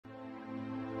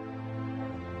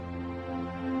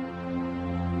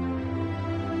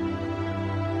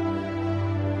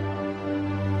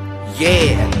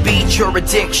Yeah, beat your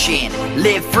addiction,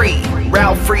 live free.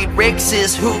 Ralf Friedrichs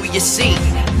is who you see.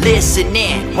 Listen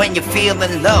in when you're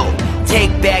feeling low.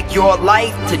 Take back your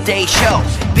life, today's show.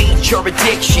 Beat your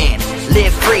addiction,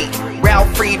 live free.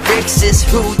 Ralf Friedrichs is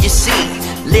who you see.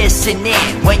 Listen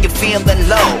in when you're feeling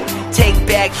low. Take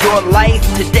back your life,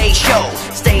 today's show.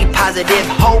 Stay positive,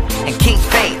 hope, and keep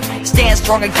faith. Stand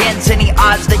strong against any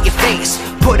odds that you face.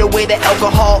 Put away the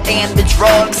alcohol and the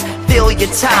drugs. Fill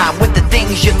your time with the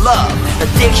things you love.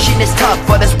 Addiction is tough,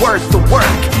 but it's worth the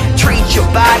work. Treat your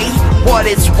body what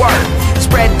it's worth.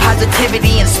 Spread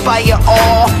positivity, inspire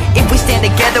all. If we stand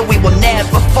together, we will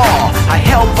never fall. I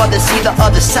help others see the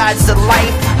other sides of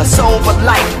life. A sober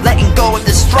life, letting go of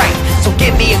the strife. So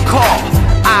give me a call,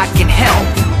 I can help.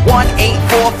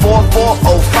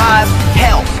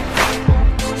 1-844-4405-HELP.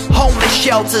 Homeless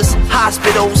shelters,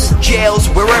 hospitals, jails,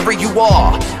 wherever you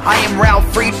are. I am Ralf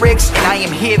Friedrichs and I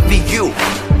am here for you.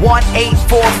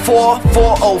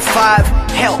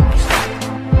 1-844-405-HELP.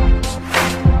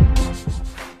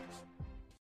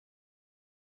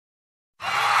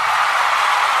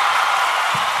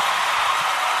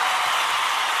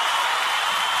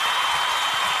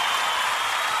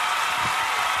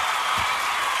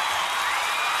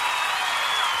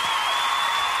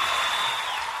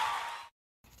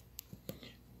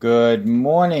 Good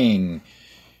morning.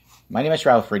 My name is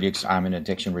Ralf Friedrichs. I'm an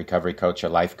addiction recovery coach, a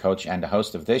life coach, and the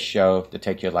host of this show, the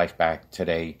Take Your Life Back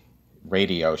Today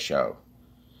radio show.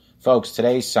 Folks,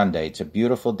 today's Sunday. It's a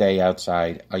beautiful day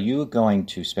outside. Are you going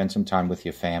to spend some time with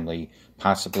your family,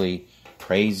 possibly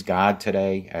praise God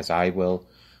today, as I will?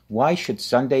 Why should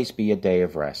Sundays be a day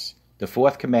of rest? The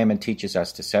fourth commandment teaches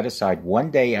us to set aside one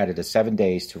day out of the 7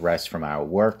 days to rest from our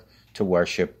work, to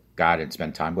worship God, and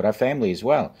spend time with our family as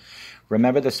well.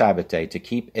 Remember the Sabbath day to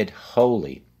keep it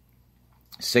holy.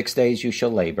 6 days you shall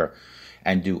labor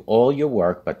and do all your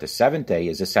work, but the seventh day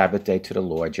is a Sabbath day to the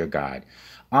Lord your God.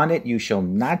 On it you shall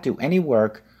not do any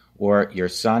work, or your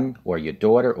son, or your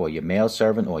daughter, or your male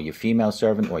servant, or your female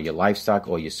servant, or your livestock,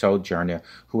 or your sojourner,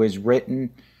 who is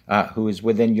within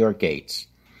your gates.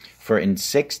 For in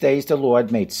 6 days the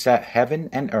Lord made heaven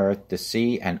and earth, the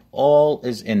sea, and all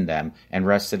is in them, and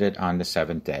rested it on the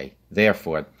seventh day.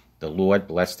 Therefore the Lord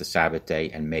blessed the Sabbath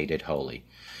day and made it holy.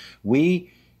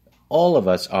 All of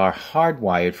us are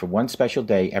hardwired for one special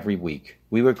day every week.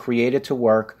 We were created to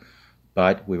work,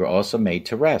 but we were also made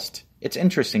to rest. It's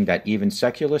interesting that even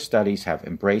secular studies have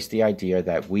embraced the idea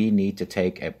that we need to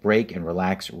take a break and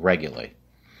relax regularly.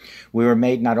 We were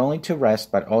made not only to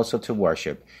rest, but also to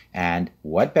worship. And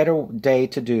what better day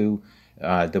to do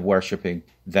the worshiping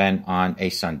than on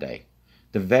a Sunday?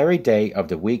 The very day of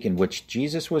the week in which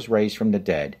Jesus was raised from the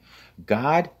dead.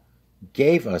 God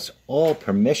gave us all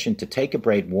permission to take a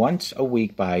break once a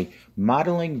week by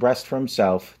modeling rest for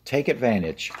himself. Take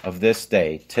advantage of this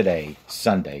day, today,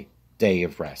 Sunday, day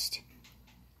of rest.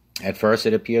 At first,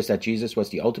 it appears that Jesus was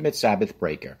the ultimate Sabbath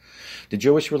breaker. The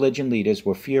Jewish religion leaders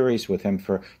were furious with him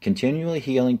for continually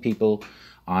healing people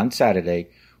on Saturday,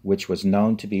 which was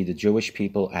known to be the Jewish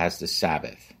people as the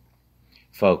Sabbath.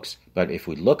 Folks, but if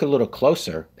we look a little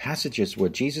closer, passages where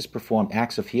Jesus performed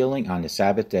acts of healing on the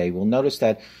Sabbath day, we'll notice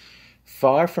that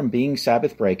far from being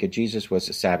Sabbath breaker, Jesus was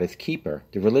a Sabbath keeper.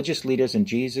 The religious leaders in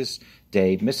Jesus'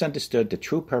 day misunderstood the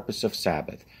true purpose of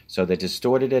Sabbath, so they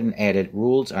distorted it and added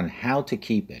rules on how to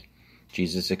keep it.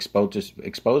 Jesus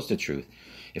exposed the truth.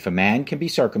 If a man can be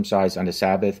circumcised on the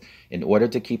Sabbath in order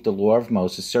to keep the law of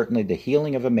Moses, certainly the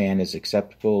healing of a man is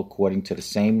acceptable according to the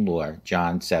same law,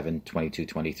 John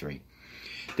 7:22-23.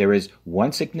 There is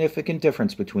one significant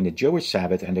difference between the Jewish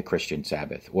Sabbath and the Christian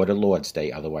Sabbath, or the Lord's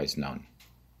Day, otherwise known,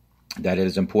 that it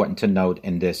is important to note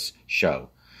in this show.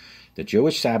 The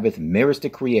Jewish Sabbath mirrors the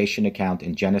creation account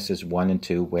in Genesis 1 and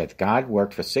 2, where God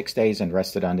worked for 6 days and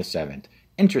rested on the seventh.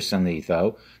 Interestingly,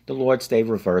 though, the Lord's Day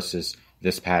reverses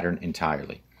this pattern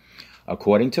entirely.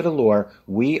 According to the law,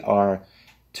 we are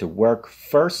to work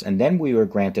first, and then we were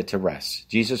granted to rest.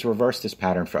 Jesus reversed this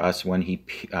pattern for us when he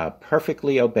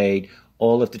perfectly obeyed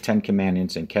all of the 10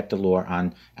 commandments and kept the law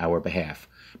on our behalf.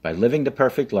 By living the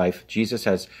perfect life, Jesus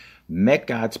has met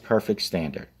God's perfect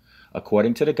standard.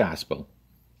 According to the gospel,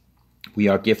 we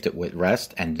are gifted with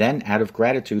rest, and then out of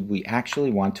gratitude, we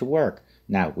actually want to work.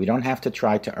 Now, we don't have to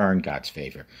try to earn God's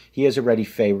favor. He is already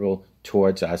favorable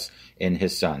towards us in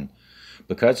his Son.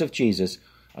 Because of Jesus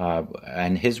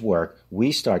and his work,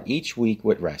 we start each week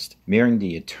with rest, mirroring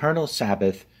the eternal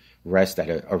Sabbath rest that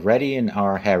are already in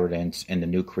our inheritance in the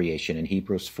new creation in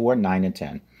Hebrews 4:9 and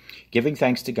 10. Giving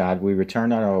thanks to God, we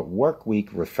return on our work week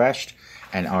refreshed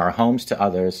and our homes to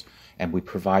others, and we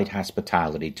provide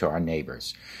hospitality to our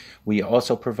neighbors. We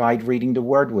also provide reading the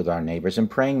Word with our neighbors and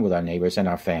praying with our neighbors and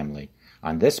our family.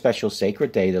 On this special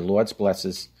sacred day, the Lord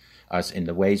blesses us in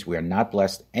the ways we are not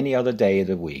blessed any other day of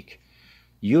the week.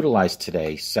 Utilize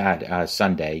today,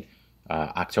 Sunday,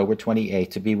 October 28th,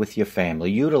 to be with your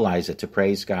family. Utilize it to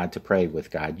praise God, to pray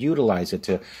with God. Utilize it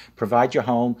to provide your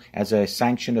home as a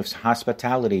sanction of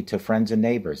hospitality to friends and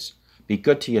neighbors. Be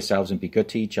good to yourselves and be good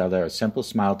to each other. A simple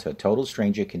smile to a total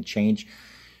stranger can change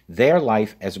their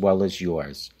life as well as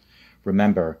yours.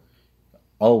 Remember,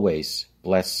 always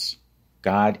bless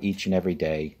God each and every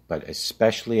day, but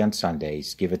especially on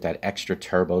Sundays, give it that extra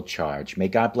turbo charge. May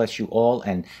God bless you all,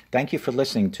 and thank you for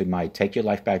listening to my Take Your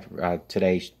Life Back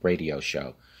Today radio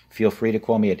show. Feel free to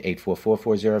call me at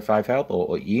 844-405-HELP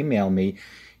or email me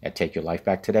at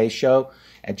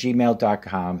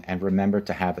takeyourlifebacktodaysshow@gmail.com, and remember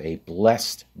to have a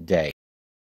blessed day.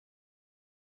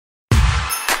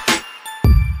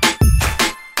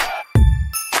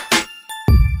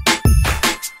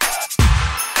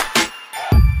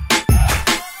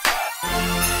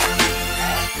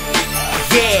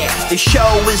 The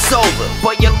show is over,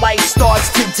 but your life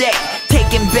starts today.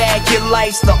 Taking back your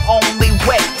life's the only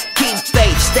way. Keep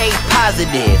faith, stay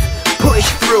positive, push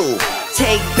through.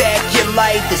 Take back your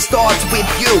life, it starts with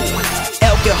you.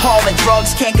 Alcohol and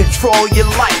drugs can't control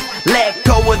your life. Let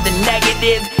go of the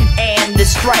negative and the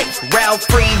strife. Ralf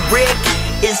Friedrichs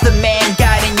is the man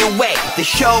guiding your way. The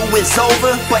show is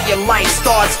over, but your life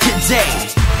starts today.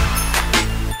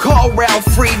 Call Ralf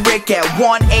Friedrichs at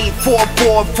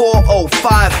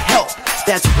 1-844-405-HELP.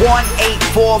 That's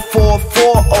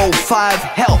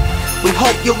 1-844-405-HELP. We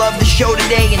hope you love the show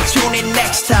today and tune in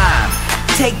next time.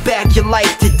 Take Back Your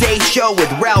Life Today show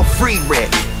with Ralf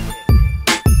Friedrichs.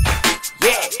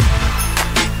 Yeah.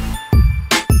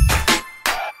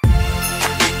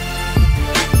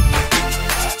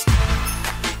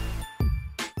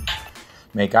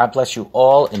 May God bless you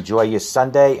all. Enjoy your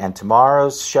Sunday. And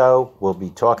tomorrow's show, we'll be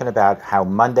talking about how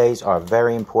Mondays are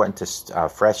very important to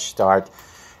fresh start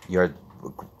your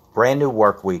brand new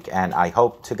work week. And I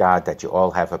hope to God that you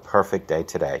all have a perfect day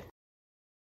today.